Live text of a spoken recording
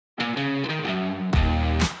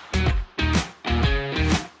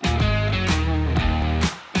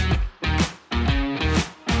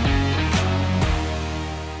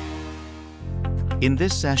In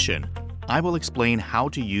this session, I will explain how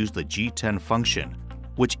to use the G10 function,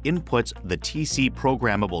 which inputs the TC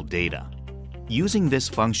programmable data. Using this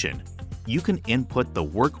function, you can input the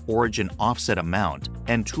work origin offset amount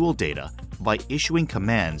and tool data by issuing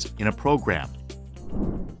commands in a program.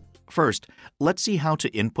 First, let's see how to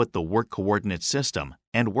input the work coordinate system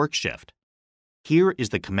and work shift. Here is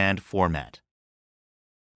the command format.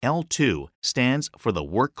 L2 stands for the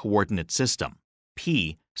work coordinate system.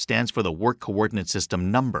 P stands for the work coordinate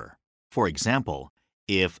system number. For example,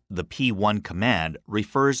 if the P1 command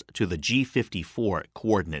refers to the G54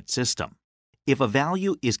 coordinate system. If a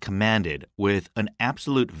value is commanded with an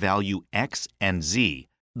absolute value x and z,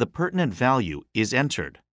 the pertinent value is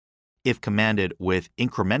entered. If commanded with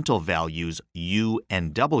incremental values u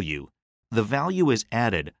and w, the value is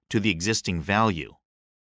added to the existing value.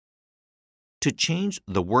 To change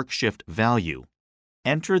the work shift value,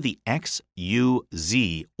 enter the x, u,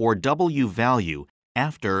 z, or w value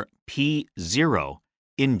after P0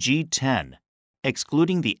 in G10,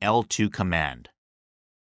 excluding the L2 command.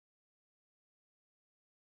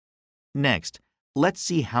 Next, let's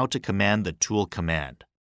see how to command the tool command.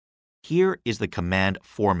 Here is the command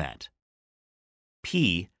format.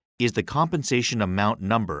 P is the compensation amount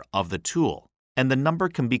number of the tool, and the number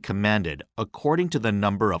can be commanded according to the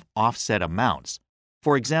number of offset amounts.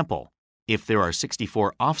 For example, if there are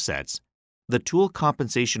 64 offsets, the tool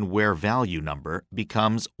compensation wear value number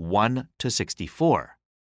becomes 1 to 64.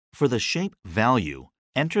 For the shape value,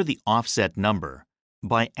 enter the offset number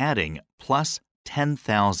by adding plus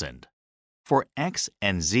 10,000. For x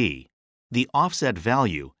and z, the offset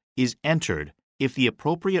value is entered if the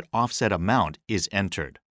appropriate offset amount is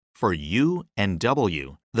entered. For u and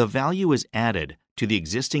w, the value is added to the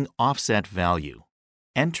existing offset value.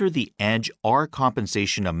 Enter the edge R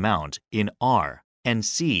compensation amount in R, and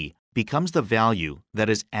C becomes the value that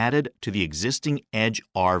is added to the existing edge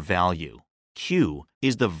R value. Q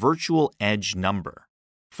is the virtual edge number.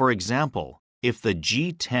 For example, if the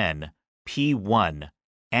G10, P1,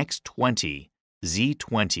 X20,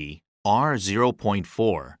 Z20,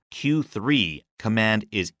 R0.4, Q3 command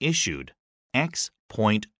is issued,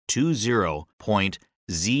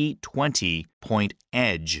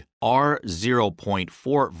 X.20.Z20.edge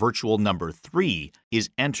R0.4 virtual number 3 is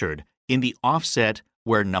entered in the offset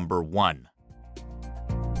where number 1.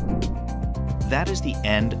 That is the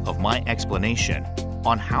end of my explanation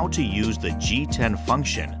on how to use the G10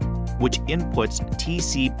 function, which inputs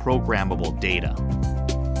TC programmable data.